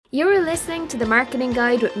You're listening to The Marketing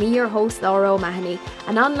Guide with me, your host Laura O'Mahony,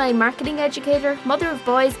 an online marketing educator, mother of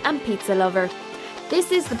boys and pizza lover.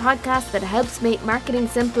 This is the podcast that helps make marketing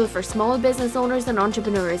simple for small business owners and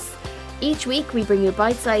entrepreneurs. Each week we bring you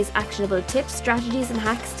bite-sized actionable tips, strategies and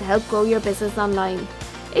hacks to help grow your business online.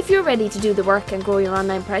 If you're ready to do the work and grow your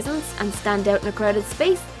online presence and stand out in a crowded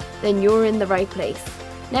space, then you're in the right place.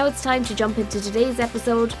 Now it's time to jump into today's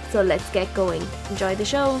episode, so let's get going. Enjoy the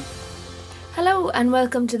show. Hello and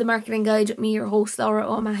welcome to The Marketing Guide with me, your host Laura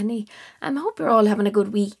O'Mahony. I hope you're all having a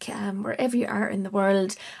good week wherever you are in the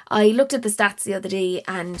world. I looked at the stats the other day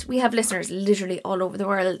and we have listeners literally all over the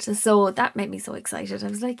world, so that made me so excited. I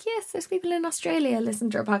was like, yes, there's people in Australia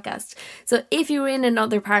listening to our podcast. So if you're in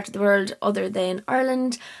another part of the world other than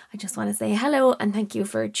Ireland, I just want to say hello and thank you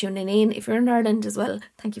for tuning in. If you're in Ireland as well,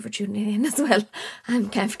 thank you for tuning in as well.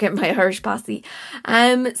 Can't forget my Irish posse.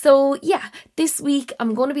 This week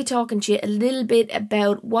I'm going to be talking to you a little bit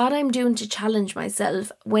about what I'm doing to challenge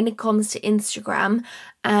myself when it comes to Instagram,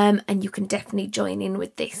 and you can definitely join in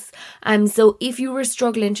with this. So if you were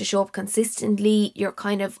struggling to show up consistently, you're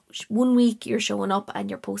kind of 1 week you're showing up and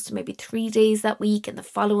you're posting maybe 3 days that week, and the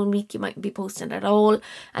following week you mightn't be posting at all,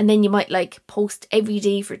 and then you might post every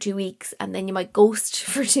day for 2 weeks, and then you might ghost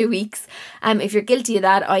for 2 weeks. If you're guilty of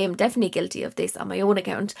that, I am definitely guilty of this on my own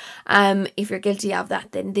account. If you're guilty of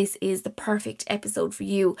that, then this is the perfect episode for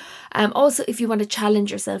you. Also, if you want to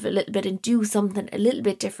challenge yourself a little bit and do something a little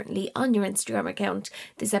bit differently on your Instagram account,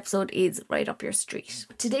 this episode is right up your street.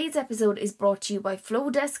 Today's episode is brought to you by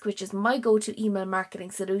Flowdesk, which is my go-to email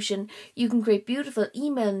marketing solution. You can create beautiful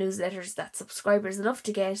email newsletters that subscribers love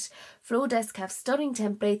to get. Flowdesk have stunning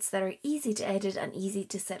templates that are easy to edit and easy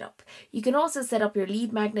to set up. You can also set up your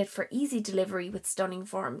lead magnet for easy delivery with stunning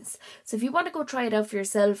forms. So if you want to go try it out for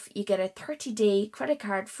yourself, you get a 30-day credit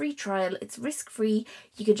card free trial. It's risk-free.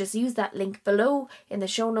 You can just use that link below in the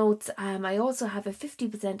show notes. I also have a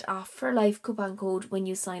 50% off for life coupon code when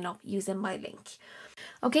you sign up using my link.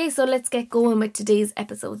 Okay, so let's get going with today's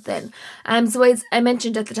episode then. So as I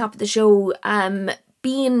mentioned at the top of the show,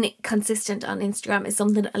 being consistent on Instagram is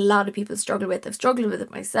something a lot of people struggle with. I've struggled with it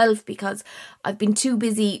myself because I've been too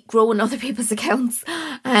busy growing other people's accounts.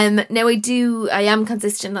 Now I am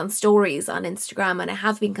consistent on stories on Instagram, and I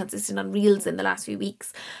have been consistent on reels in the last few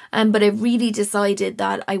weeks. But I've really decided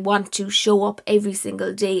that I want to show up every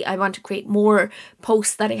single day. I want to create more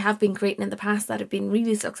posts that I have been creating in the past that have been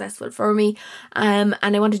really successful for me. And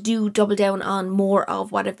I want to double down on more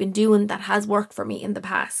of what I've been doing that has worked for me in the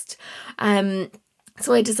past.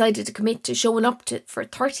 So I decided to commit to showing up for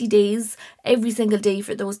 30 days, every single day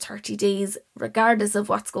for those 30 days, regardless of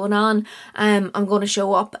what's going on. I'm going to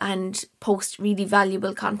show up and post really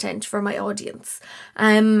valuable content for my audience.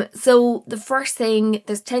 So the first thing,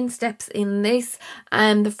 there's 10 steps in this,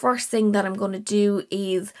 and the first thing that I'm going to do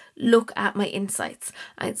is look at my insights.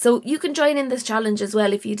 So you can join in this challenge as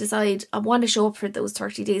well if you decide I want to show up for those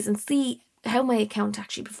 30 days and see how my account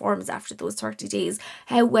actually performs after those 30 days,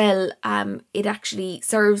 how well it actually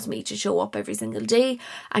serves me to show up every single day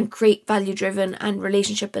and create value driven and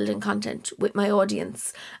relationship building content with my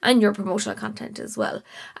audience and your promotional content as well.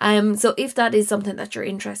 So if that is something that you're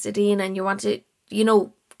interested in and you want to,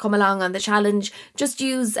 come along on the challenge, just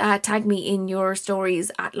tag me in your stories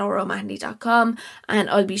at lauraomahony.com and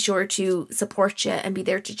I'll be sure to support you and be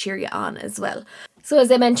there to cheer you on as well. So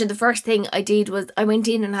as I mentioned, the first thing I did was I went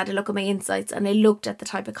in and had a look at my insights, and I looked at the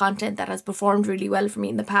type of content that has performed really well for me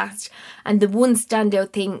in the past. And the one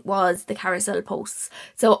standout thing was the carousel posts.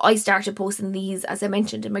 So I started posting these, as I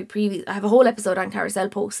mentioned in my previous, I have a whole episode on carousel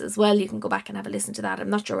posts as well. You can go back and have a listen to that.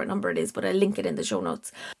 I'm not sure what number it is, but I'll link it in the show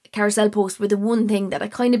notes. Carousel posts were the one thing that I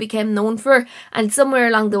kind of became known for. And somewhere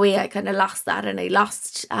along the way, I kind of lost that, and I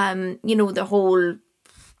lost, the whole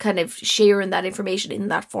kind of sharing that information in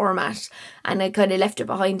that format, and I kind of left it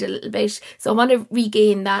behind a little bit. So I want to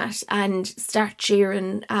regain that and start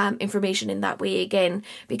sharing information in that way again,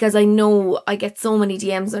 because I know I get so many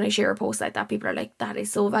DMs when I share a post like that. People are like, that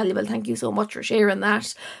is so valuable, thank you so much for sharing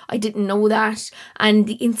that, I didn't know that. And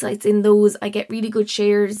the insights in those, I get really good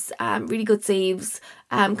shares, really good saves,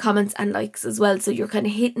 comments and likes as well. So you're kind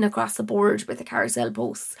of hitting across the board with the carousel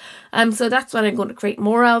posts. So that's what I'm going to create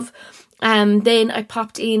more of. Then I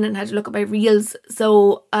popped in and had a look at my reels.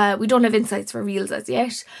 So we don't have insights for reels as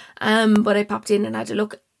yet, but I popped in and had a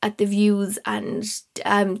look at the views and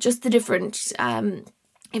just the different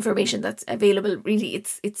information that's available. Really,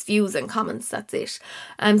 it's views and comments, that's it.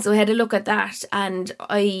 So I had a look at that, and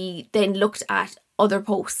I then looked at other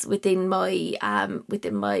posts within my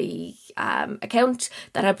account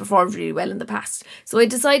that had performed really well in the past. So I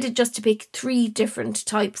decided just to pick 3 different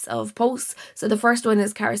types of posts. So the first one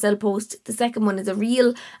is carousel post, the second one is a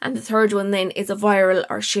reel, and the third one then is a viral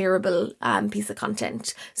or shareable piece of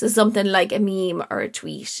content. So something like a meme or a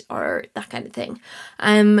tweet or that kind of thing.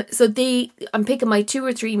 So I'm picking my 2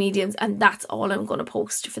 or 3 mediums, and that's all I'm going to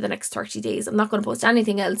post for the next 30 days. I'm not going to post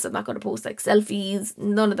anything else. I'm not going to post like selfies,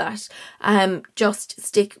 none of that. Just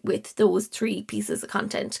stick with those 3 pieces of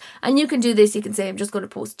content. And you can do this. You can say, I'm just going to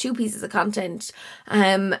post 2 pieces of content,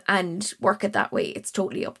 and work it that way. It's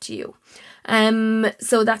totally up to you.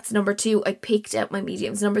 So that's number 2. I picked out my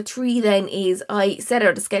mediums. Number 3 then is I set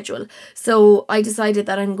out a schedule. So I decided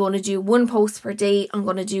that I'm going to do 1 post per day. I'm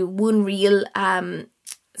going to do 1 reel,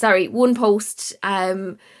 1 post,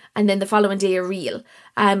 and then the following day a reel.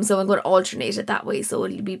 So I'm going to alternate it that way. So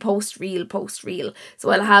it'll be post reel. So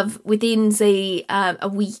I'll have within, say, a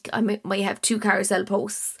week, I might have 2 carousel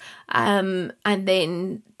posts, and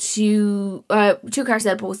then 2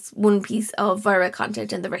 carousel posts, 1 piece of viral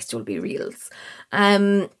content, and the rest will be reels.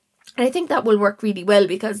 And I think that will work really well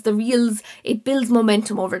because the reels, it builds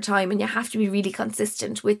momentum over time and you have to be really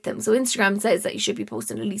consistent with them. So Instagram says that you should be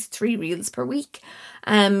posting at least 3 reels per week,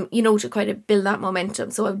 to kind of build that momentum.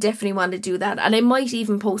 So I definitely want to do that. And I might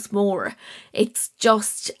even post more. It's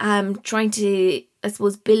just trying to, I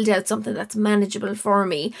suppose, build out something that's manageable for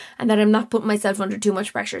me and that I'm not putting myself under too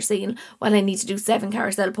much pressure saying, well, I need to do 7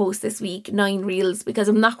 carousel posts this week, 9 reels, because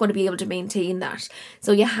I'm not going to be able to maintain that.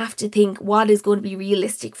 So you have to think what is going to be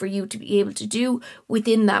realistic for you to be able to do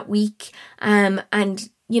within that week, and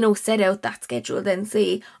set out that schedule. Then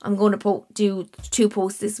say, I'm going to do 2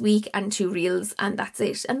 posts this week and 2 reels, and that's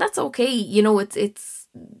it. And that's okay.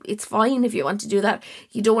 It's fine if you want to do that.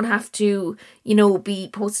 You don't have to, be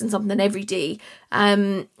posting something every day.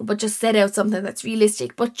 But just set out something that's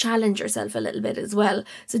realistic, but challenge yourself a little bit as well.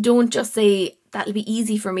 So don't just say, that'll be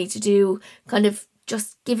easy for me to do. Kind of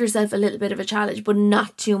just give yourself a little bit of a challenge, but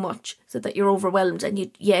not too much so that you're overwhelmed and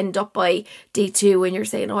you end up by day 2 and you're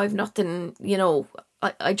saying, oh, I've nothing,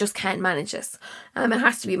 I just can't manage this. It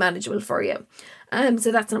has to be manageable for you.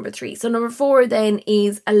 So that's number 3. So number 4 then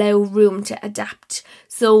is allow room to adapt.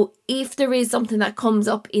 So if there is something that comes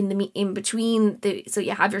up in between, so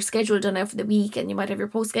you have your schedule done out for the week and you might have your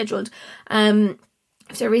post scheduled. If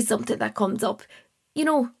there is something that comes up,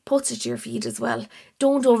 post it to your feed as well.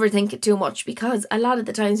 Don't overthink it too much, because a lot of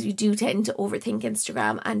the times we do tend to overthink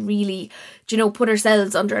Instagram and really, put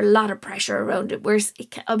ourselves under a lot of pressure around it. Whereas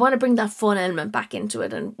I want to bring that fun element back into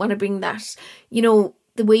it and want to bring that,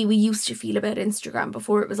 the way we used to feel about Instagram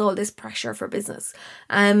before it was all this pressure for business.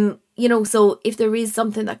 So if there is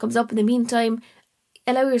something that comes up in the meantime,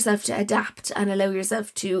 allow yourself to adapt and allow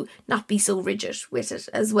yourself to not be so rigid with it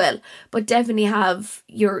as well. But definitely have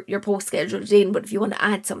your post scheduled in. But if you want to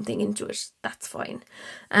add something into it, that's fine.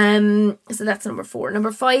 So that's number 4.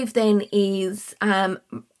 Number 5 then is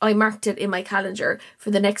I marked it in my calendar for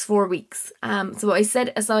the next 4 weeks. So I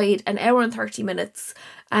set aside an hour and 30 minutes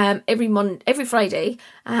every Friday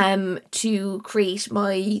to create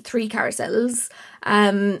my 3 carousels.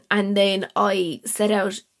 And then I set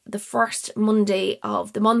out the first Monday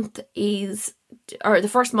of the month the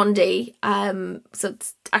first Monday, so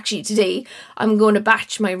it's actually today, I'm going to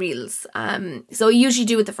batch my reels. So I usually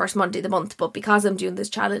do it the first Monday of the month, but because I'm doing this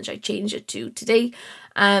challenge, I change it to today.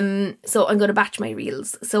 So I'm going to batch my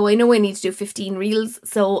reels. So I know I need to do 15 reels.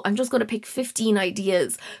 So I'm just going to pick 15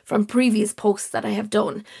 ideas from previous posts that I have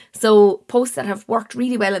done. So posts that have worked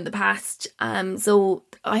really well in the past. So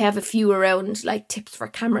I have a few around like tips for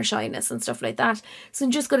camera shyness and stuff like that. So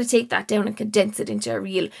I'm just going to take that down and condense it into a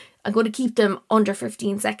reel. I'm going to keep them under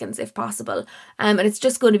 15 seconds if possible. And it's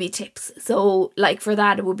just going to be tips. So like for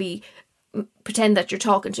that, it would be pretend that you're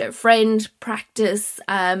talking to a friend, practice,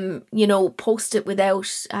 post it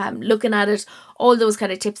without looking at it. All those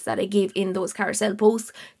kind of tips that I gave in those carousel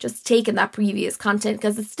posts, just taking that previous content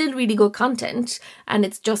because it's still really good content and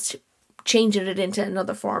it's just changing it into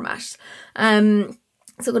another format.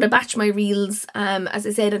 So I'm going to batch my reels. As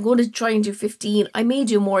I said, I'm going to try and do 15. I may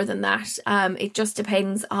do more than that. It just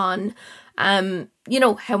depends on,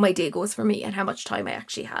 how my day goes for me and how much time I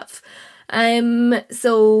actually have.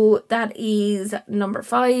 So that is number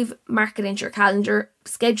 5, mark it into your calendar,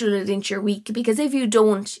 schedule it into your week, because if you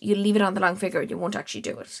don't, you'll leave it on the long figure and you won't actually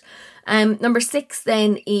do it. Number 6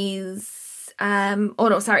 then is,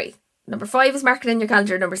 Number 5 is mark it in your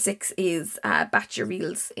calendar. Number 6 is batch your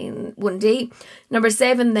reels in one day. Number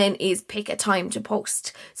 7 then is pick a time to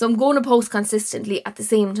post. So I'm going to post consistently at the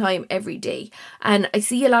same time every day. And I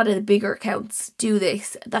see a lot of the bigger accounts do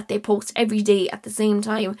this, that they post every day at the same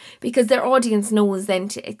time because their audience knows then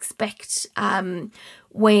to expect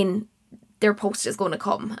when their post is going to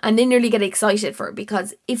come, and they nearly get excited for it,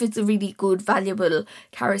 because if it's a really good, valuable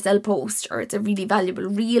carousel post, or it's a really valuable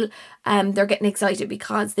reel, they're getting excited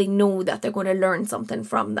because they know that they're going to learn something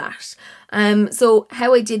from that. So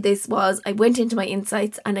how I did this was I went into my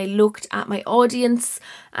insights and I looked at my audience,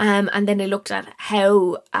 and then I looked at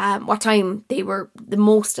how what time the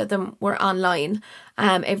most of them were online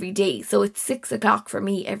every day. So it's 6 o'clock for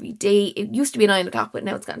me every day. It used to be 9 o'clock, but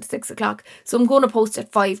now it's gone to 6 o'clock. So I'm going to post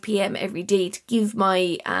at 5 p.m. every day to give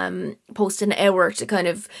my post an hour to kind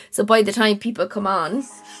of, so by the time people come on,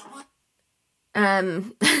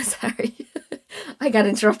 sorry, I got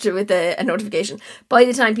interrupted with a notification. By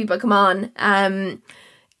the time people come on,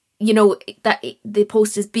 you know, that the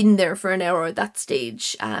post has been there for an hour at that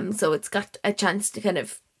stage. So it's got a chance to kind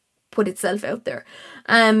of put itself out there.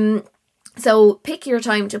 So pick your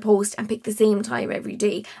time to post and pick the same time every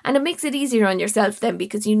day. And it makes it easier on yourself then,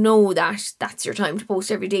 because you know that that's your time to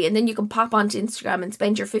post every day. And then you can pop onto Instagram and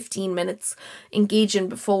spend your 15 minutes engaging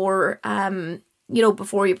before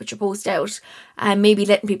before you put your post out, and maybe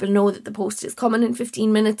letting people know that the post is coming in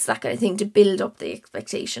 15 minutes, that kind of thing, to build up the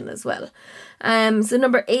expectation as well. So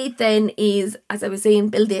number 8 then is, as I was saying,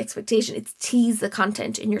 build the expectation. It's tease the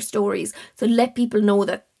content in your stories. So let people know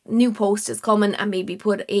that new post is coming, and maybe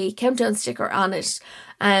put a countdown sticker on it.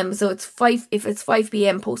 So it's 5, if it's 5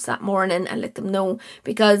 p.m, post that morning and let them know,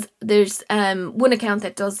 because there's one account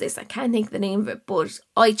that does this. I can't think the name of it, but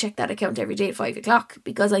I check that account every day at 5 o'clock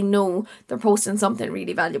because I know they're posting something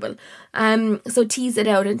really valuable. So tease it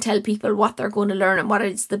out and tell people what they're going to learn and what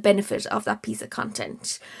is the benefit of that piece of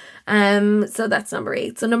content. So that's number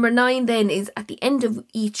 8. So number 9 then is, at the end of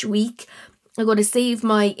each week, I'm going to save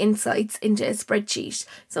my insights into a spreadsheet.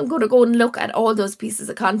 So I'm going to go and look at all those pieces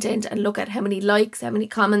of content and look at how many likes, how many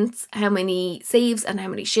comments, how many saves, and how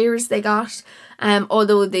many shares they got.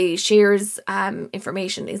 Although the shares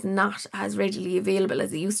information is not as readily available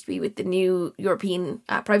as it used to be with the new European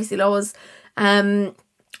privacy laws.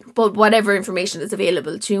 But whatever information is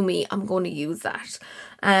available to me, I'm going to use that.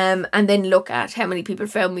 And then look at how many people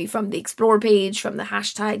found me from the explore page, from the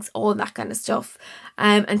hashtags, all that kind of stuff.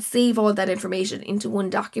 And save all that information into one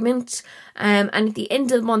document. And at the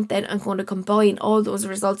end of the month then, I'm going to combine all those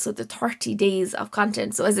results of the 30 days of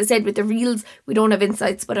content. So as I said, with the reels, we don't have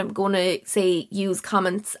insights, but I'm going to say use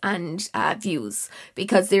comments and views,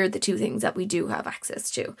 because they're the two things that we do have access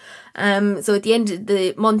to. So at the end of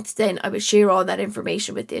the month then, I will share all that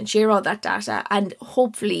information with you and share all that data, and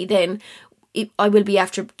hopefully then I will be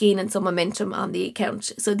after gaining some momentum on the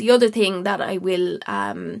account. So the other thing that I will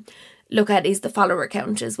look at is the follower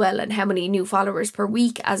count as well, and how many new followers per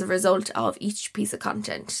week as a result of each piece of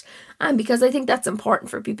content. And because I think that's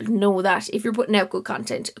important for people to know that if you're putting out good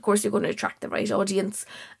content, of course you're going to attract the right audience,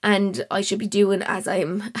 and I should be doing as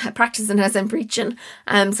I'm practicing as I'm preaching.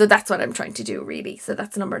 So that's what I'm trying to do, really. So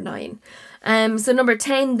that's number 9. So number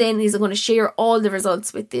 10 then is I'm going to share all the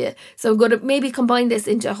results with you. So I'm going to maybe combine this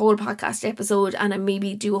into a whole podcast episode, and I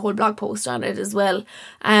maybe do a whole blog post on it as well,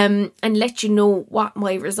 and let you know what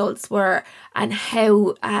my results were and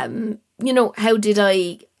how how did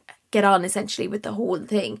I get on essentially with the whole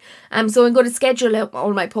thing. So I'm going to schedule out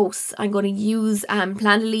all my posts. I'm going to use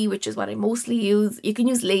Planoly, which is what I mostly use. You can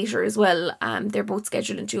use Later as well. They're both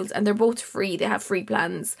scheduling tools, and they're both free. They have free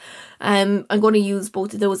plans. I'm going to use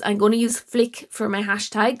both of those. I'm going to use Flick for my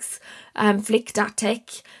hashtags, flick.tech,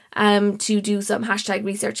 to do some hashtag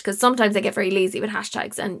research, because sometimes I get very lazy with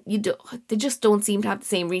hashtags, and they just don't seem to have the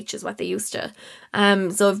same reach as what they used to.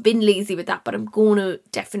 So I've been lazy with that, but I'm going to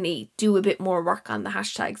definitely do a bit more work on the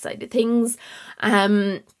hashtag side of things.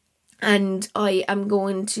 And I am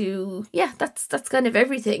going to, that's kind of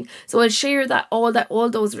everything. So I'll share all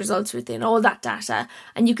those results within all that data,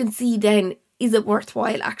 and you can see then, is it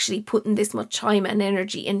worthwhile actually putting this much time and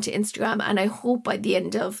energy into Instagram? And I hope by the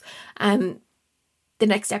end of the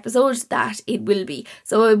next episode that it will be.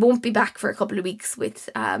 So I won't be back for a couple of weeks with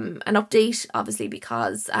an update, obviously,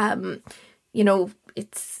 because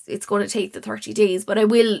it's going to take the 30 days, but I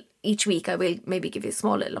will each week I will maybe give you a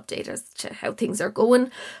small little update as to how things are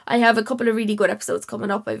going. I have a couple of really good episodes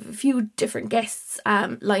coming up. I have a few different guests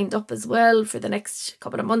lined up as well for the next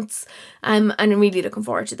couple of months, and I'm really looking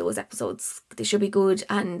forward to those episodes. They should be good,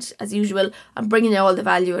 and as usual, I'm bringing you all the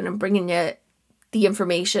value, and I'm bringing you the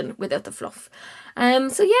information without the fluff.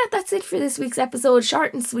 So that's it for this week's episode.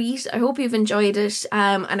 Short and sweet. I hope you've enjoyed it,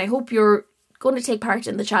 and I hope you're going to take part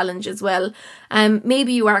in the challenge as well.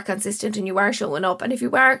 Maybe you are consistent and you are showing up, and if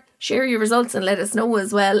you are, share your results and let us know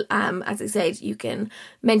as well. As I said, you can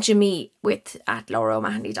mention me at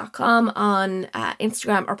lauraomahony.com on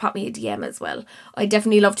Instagram, or pop me a DM as well. I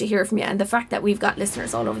definitely love to hear from you, and the fact that we've got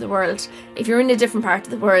listeners all over the world. If you're in a different part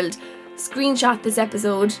of the world, screenshot this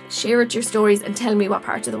episode, share it to your stories, and tell me what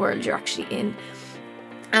part of the world you're actually in.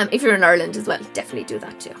 If you're in Ireland as well, definitely do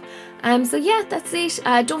that too. So yeah, that's it.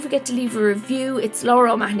 Don't forget to leave a review. It's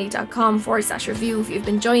lauraomahony.com/review if you've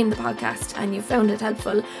been enjoying the podcast and you found it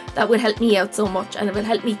helpful. That would help me out so much, and it will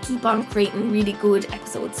help me keep on creating really good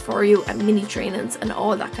episodes for you and mini trainings and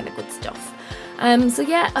all that kind of good stuff. So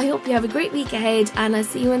yeah, I hope you have a great week ahead, and I'll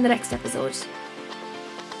see you in the next episode.